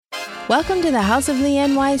Welcome to the House of Lee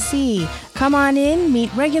NYC. Come on in,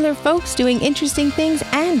 meet regular folks doing interesting things,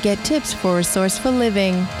 and get tips for resourceful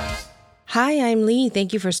living. Hi, I'm Lee.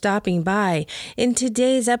 Thank you for stopping by. In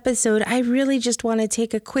today's episode, I really just want to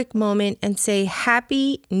take a quick moment and say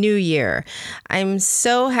Happy New Year. I'm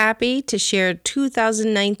so happy to share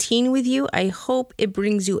 2019 with you. I hope it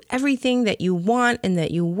brings you everything that you want and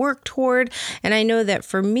that you work toward. And I know that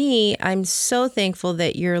for me, I'm so thankful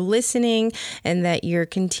that you're listening and that you're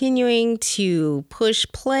continuing to push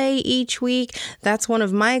play each week. That's one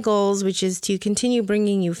of my goals, which is to continue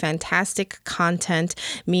bringing you fantastic content,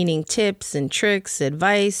 meaning tips and tricks,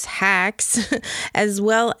 advice, hacks, as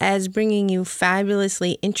well as bringing you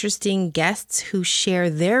fabulously interesting guests who share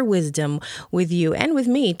their wisdom with you and with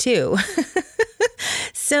me too.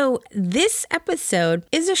 So this episode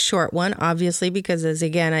is a short one, obviously, because as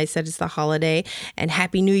again, I said it's the holiday and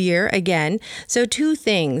Happy New Year again. So two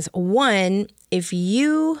things. One, if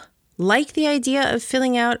you like the idea of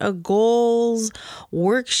filling out a goals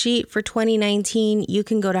worksheet for 2019, you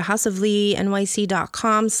can go to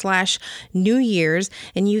houseofleenyc.com/New Year's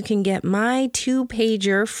and you can get my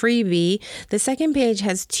 2-pager freebie. The second page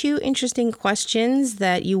has 2 interesting questions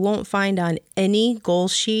that you won't find on any goal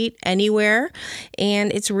sheet anywhere.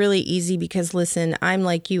 And it's really easy because, listen, I'm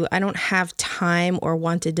like you. I don't have time or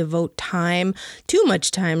want to devote time, too much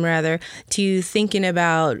time rather, to thinking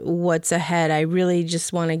about what's ahead. I really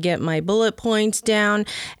just want to get my bullet points down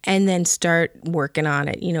and then start working on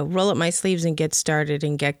it. Roll up my sleeves and get started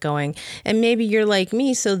and get going. And maybe you're like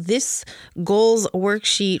me, so this goals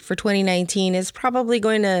worksheet for 2019 is probably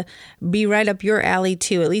going to be right up your alley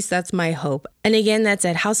too. At least that's my hope. And again, that's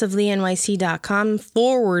at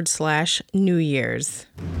houseofleenyc.com/New Year's.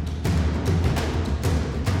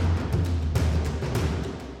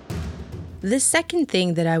 The second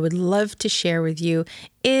thing that I would love to share with you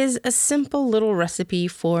is a simple little recipe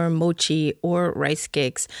for mochi or rice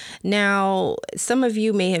cakes. Now, some of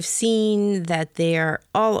you may have seen that they are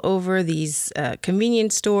all over these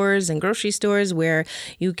convenience stores and grocery stores where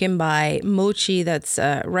you can buy mochi that's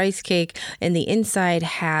rice cake and the inside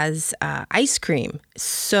has ice cream.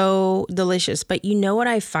 So delicious. But you know what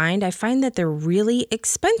I find? I find that they're really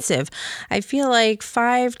expensive. I feel like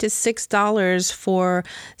 $5 to $6 for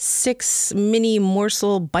 6 mini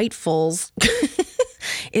morsel bitefuls.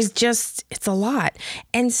 It's a lot.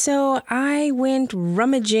 And so I went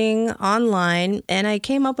rummaging online and I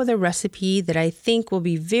came up with a recipe that I think will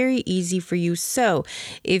be very easy for you. So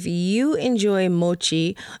if you enjoy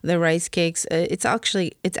mochi, the rice cakes, it's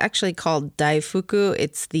actually called daifuku.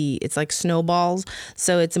 It's like snowballs.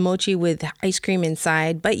 So it's mochi with ice cream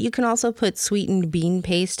inside, but you can also put sweetened bean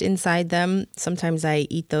paste inside them. Sometimes I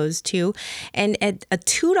eat those too. And at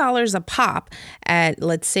 $2 a pop at,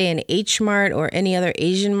 let's say, an H Mart or any other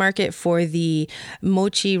Asian market for the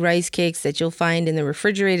mochi rice cakes that you'll find in the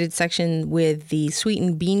refrigerated section with the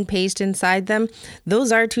sweetened bean paste inside them.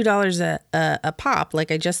 Those are $2 a pop, like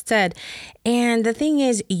I just said. And the thing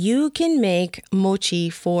is, you can make mochi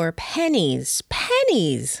for pennies.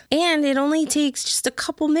 And it only takes just a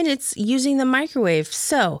couple minutes using the microwave.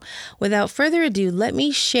 So without further ado, let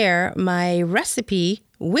me share my recipe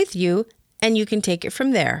with you and you can take it from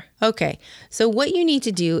there. Okay, so what you need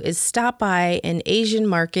to do is stop by an Asian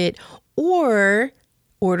market or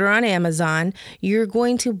order on Amazon. You're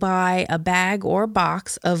going to buy a bag or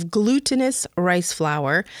box of glutinous rice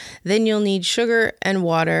flour. Then you'll need sugar and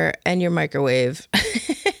water and your microwave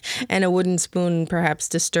and a wooden spoon perhaps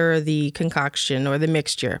to stir the concoction or the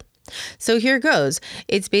mixture. So here goes.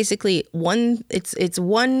 It's basically it's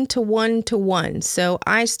 1 to 1 to 1. So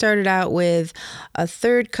I started out with a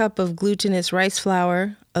 1/3 cup of glutinous rice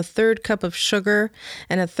flour, a 1/3 cup of sugar,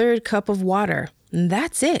 and a 1/3 cup of water. And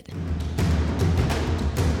that's it.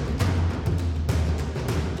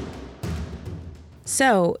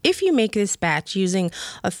 So if you make this batch using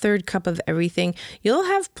a 1/3 cup of everything, you'll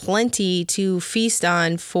have plenty to feast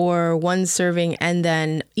on for one serving and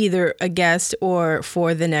then either a guest or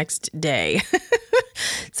for the next day.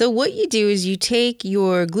 So what you do is you take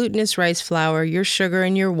your glutinous rice flour, your sugar,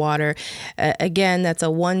 and your water. Again, that's a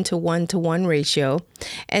 1 to 1 to 1 ratio.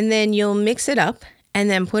 And then you'll mix it up and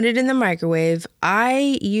then put it in the microwave.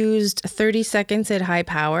 I used 30 seconds at high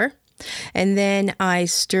power. And then I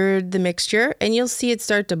stirred the mixture and you'll see it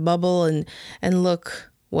start to bubble and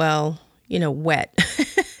look, well, wet.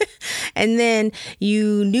 And then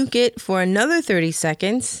you nuke it for another 30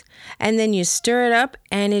 seconds and then you stir it up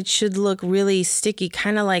and it should look really sticky,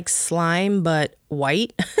 kind of like slime, but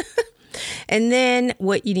white. And then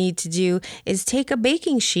what you need to do is take a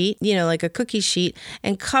baking sheet, like a cookie sheet,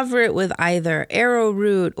 and cover it with either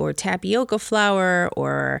arrowroot or tapioca flour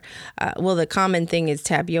or, the common thing is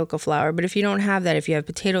tapioca flour. But if you don't have that, if you have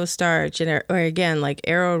potato starch or again, like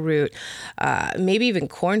arrowroot, maybe even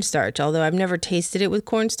cornstarch, although I've never tasted it with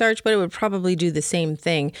cornstarch, but it would probably do the same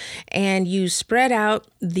thing. And you spread out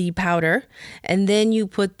the powder, and then you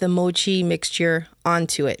put the mochi mixture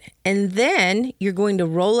onto it. And then you're going to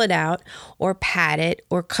roll it out or pat it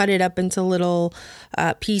or cut it up into little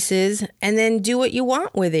pieces and then do what you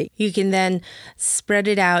want with it. You can then spread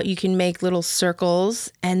it out. You can make little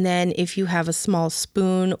circles. And then if you have a small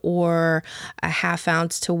spoon or a 1/2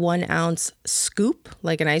 ounce to 1 ounce scoop,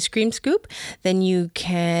 like an ice cream scoop, then you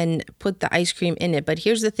can put the ice cream in it. But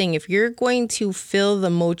here's the thing. If you're going to fill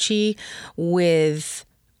the mochi with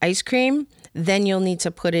ice cream, then you'll need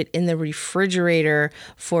to put it in the refrigerator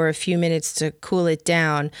for a few minutes to cool it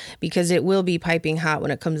down, because it will be piping hot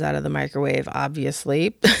when it comes out of the microwave,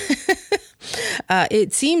 obviously.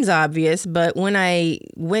 It seems obvious, but when I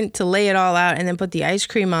went to lay it all out and then put the ice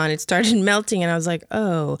cream on, it started melting, and I was like,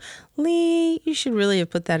 oh, Lee, you should really have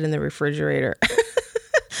put that in the refrigerator.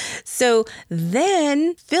 So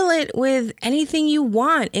then fill it with anything you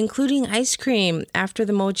want, including ice cream, after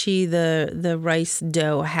the mochi, the rice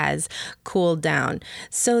dough has cooled down.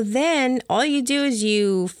 So then all you do is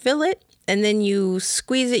you fill it, and then you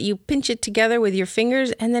squeeze it, you pinch it together with your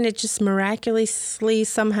fingers, and then it just miraculously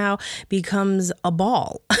somehow becomes a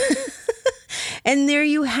ball. And there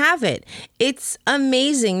you have it. It's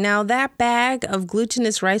amazing. Now, that bag of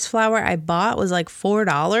glutinous rice flour I bought was like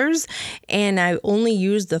 $4, and I only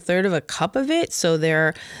used 1/3 of a cup of it. So there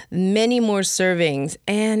are many more servings.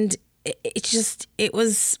 And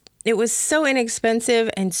it was so inexpensive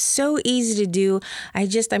and so easy to do.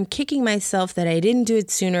 I'm kicking myself that I didn't do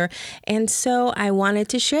it sooner. And so I wanted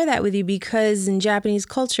to share that with you, because in Japanese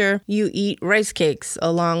culture, you eat rice cakes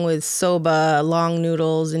along with soba, long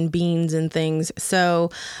noodles, and beans and things.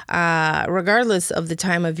 So regardless of the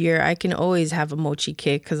time of year, I can always have a mochi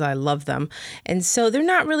cake because I love them. And so they're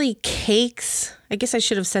not really cakes. I guess I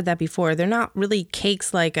should have said that before. They're not really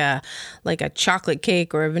cakes like a chocolate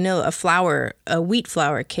cake or a wheat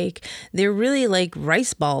flour cake. They're really like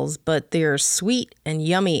rice balls, but they're sweet and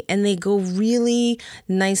yummy, and they go really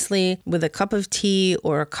nicely with a cup of tea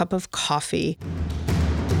or a cup of coffee.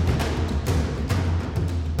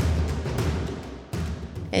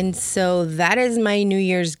 And so that is my New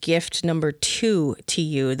Year's gift number 2 to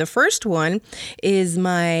you. The first one is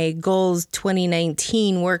my Goals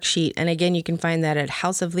 2019 worksheet. And again, you can find that at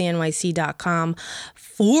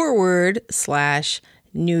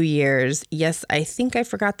houseofleanyc.com/New Year's. Yes, I think I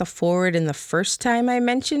forgot the forward in the first time I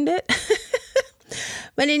mentioned it.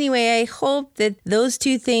 But anyway, I hope that those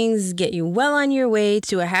 2 things get you well on your way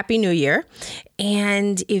to a happy new year.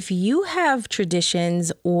 And if you have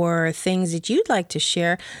traditions or things that you'd like to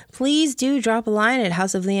share, please do drop a line at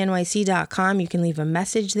houseofleanyc.com. You can leave a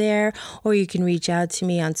message there, or you can reach out to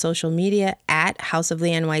me on social media at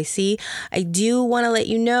houseofleanyc. I do want to let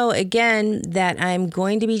you know again that I'm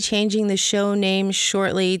going to be changing the show name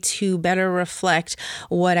shortly to better reflect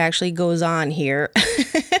what actually goes on here.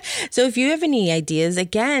 So if you have any ideas,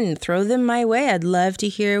 again, throw them my way. I'd love to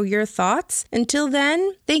hear your thoughts. Until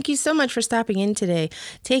then, thank you so much for stopping in today.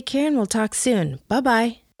 Take care, and we'll talk soon.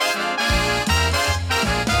 Bye-bye.